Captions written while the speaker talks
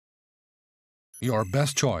Your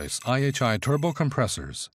best choice, IHI Turbo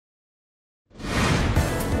compressors.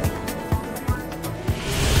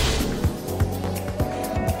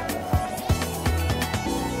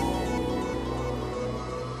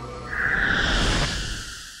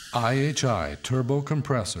 IHI Turbo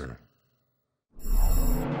compressor.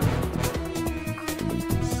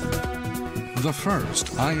 The first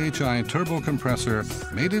IHI Turbo compressor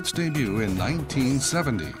made its debut in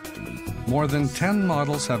 1970. More than 10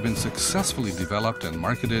 models have been successfully developed and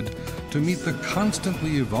marketed to meet the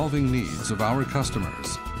constantly evolving needs of our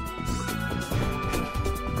customers.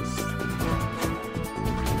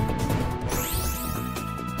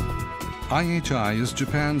 IHI is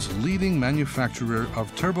Japan's leading manufacturer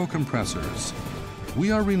of turbo compressors.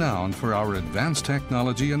 We are renowned for our advanced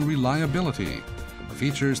technology and reliability,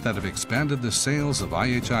 features that have expanded the sales of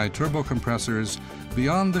IHI turbo compressors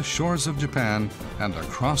beyond the shores of Japan and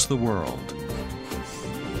across the world.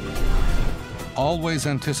 Always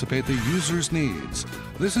anticipate the user's needs.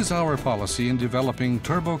 This is our policy in developing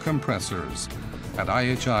turbo compressors. At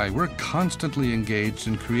IHI, we're constantly engaged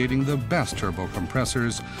in creating the best turbo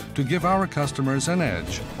compressors to give our customers an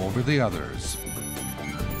edge over the others.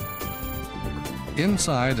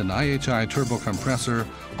 Inside an IHI turbo compressor,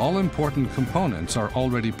 all important components are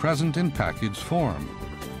already present in packaged form.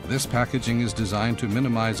 This packaging is designed to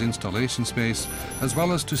minimize installation space as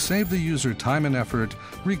well as to save the user time and effort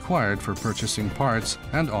required for purchasing parts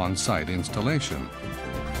and on-site installation.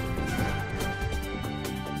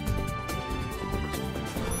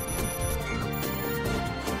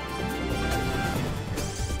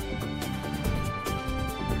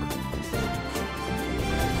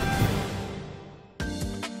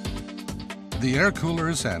 The air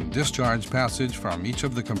coolers and discharge passage from each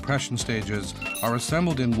of the compression stages are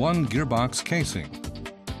assembled in one gearbox casing.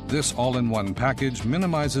 This all-in-one package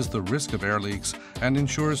minimizes the risk of air leaks and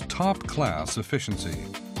ensures top-class efficiency.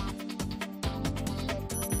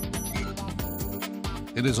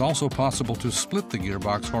 It is also possible to split the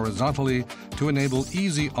gearbox horizontally to enable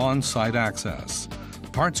easy on-site access.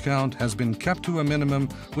 Parts count has been kept to a minimum,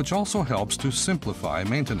 which also helps to simplify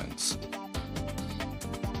maintenance.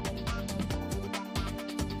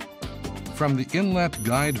 From the inlet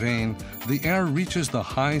guide vane, the air reaches the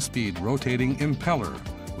high-speed rotating impeller,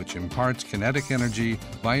 which imparts kinetic energy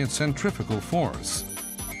by its centrifugal force.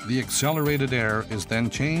 The accelerated air is then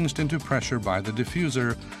changed into pressure by the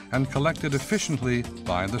diffuser and collected efficiently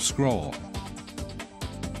by the scroll.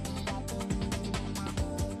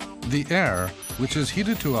 The air, which is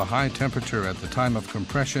heated to a high temperature at the time of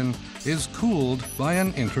compression, is cooled by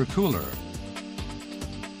an intercooler,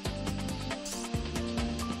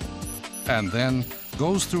 and then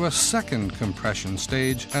goes through a second compression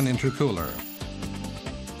stage, an intercooler,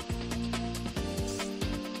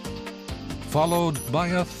 followed by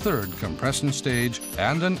a third compression stage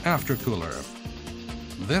and an aftercooler.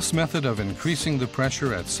 This method of increasing the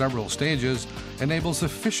pressure at several stages enables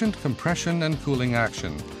efficient compression and cooling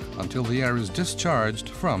action until the air is discharged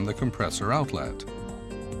from the compressor outlet.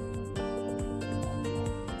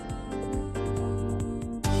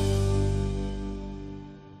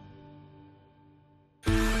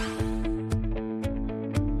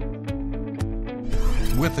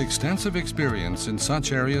 With extensive experience in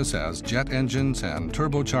such areas as jet engines and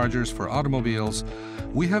turbochargers for automobiles,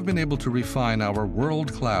 we have been able to refine our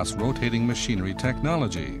world-class rotating machinery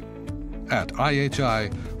technology. At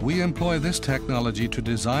IHI, we employ this technology to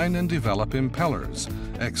design and develop impellers,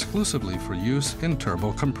 exclusively for use in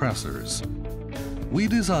turbo compressors. We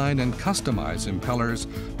design and customize impellers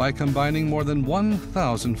by combining more than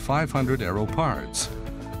 1,500 aero parts.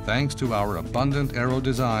 Thanks to our abundant aero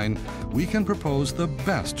design, we can propose the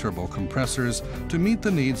best turbo compressors to meet the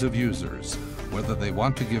needs of users, whether they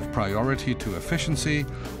want to give priority to efficiency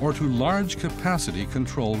or to large capacity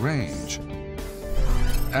control range.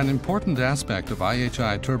 An important aspect of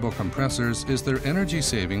IHI turbo compressors is their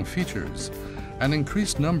energy-saving features. An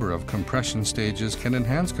increased number of compression stages can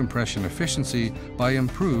enhance compression efficiency by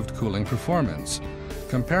improved cooling performance.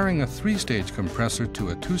 Comparing a 3-stage compressor to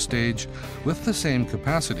a 2-stage with the same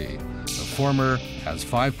capacity, the former has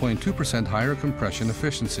 5.2% higher compression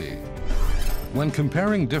efficiency. When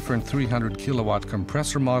comparing different 300 kilowatt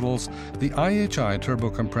compressor models, the IHI turbo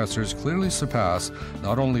compressors clearly surpass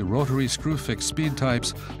not only rotary screw-fixed speed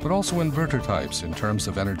types, but also inverter types in terms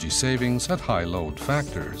of energy savings at high load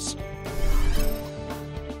factors.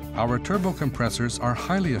 Our turbo compressors are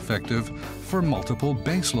highly effective for multiple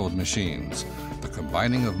baseload machines. The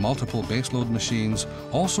combining of multiple baseload machines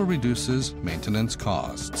also reduces maintenance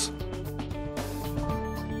costs.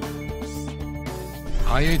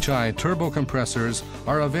 IHI Turbo compressors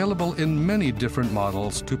are available in many different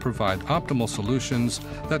models to provide optimal solutions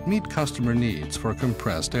that meet customer needs for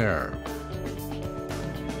compressed air.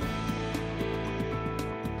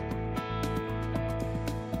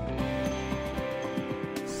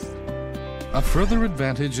 A further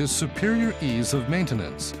advantage is superior ease of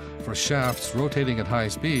maintenance. For shafts rotating at high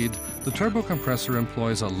speed, the turbo compressor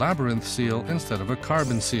employs a labyrinth seal instead of a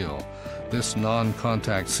carbon seal. This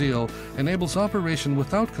non-contact seal enables operation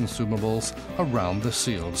without consumables around the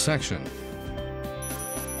sealed section.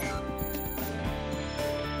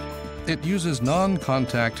 It uses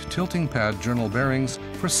non-contact tilting pad journal bearings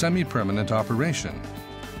for semi-permanent operation.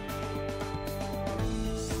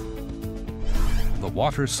 The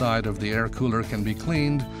water side of the air cooler can be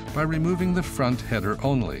cleaned by removing the front header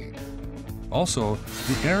only. Also,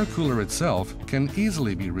 the air cooler itself can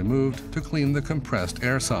easily be removed to clean the compressed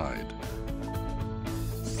air side.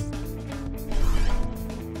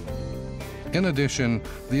 In addition,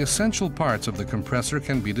 the essential parts of the compressor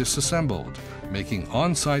can be disassembled, making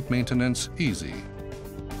on-site maintenance easy.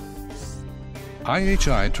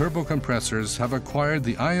 IHI turbo compressors have acquired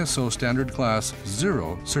the ISO Standard Class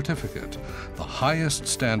 0 certificate, the highest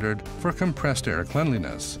standard for compressed air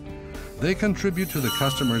cleanliness. They contribute to the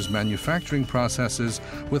customer's manufacturing processes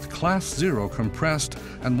with Class 0 compressed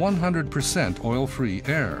and 100% oil-free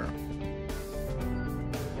air.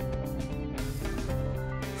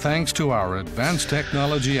 Thanks to our advanced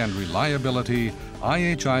technology and reliability,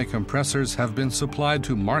 IHI compressors have been supplied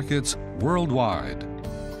to markets worldwide.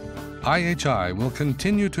 IHI will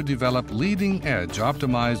continue to develop leading-edge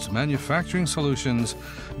optimized manufacturing solutions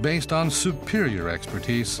based on superior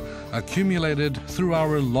expertise accumulated through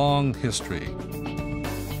our long history.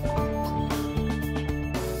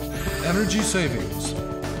 Energy savings,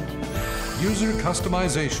 user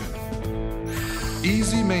customization,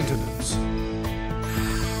 easy maintenance,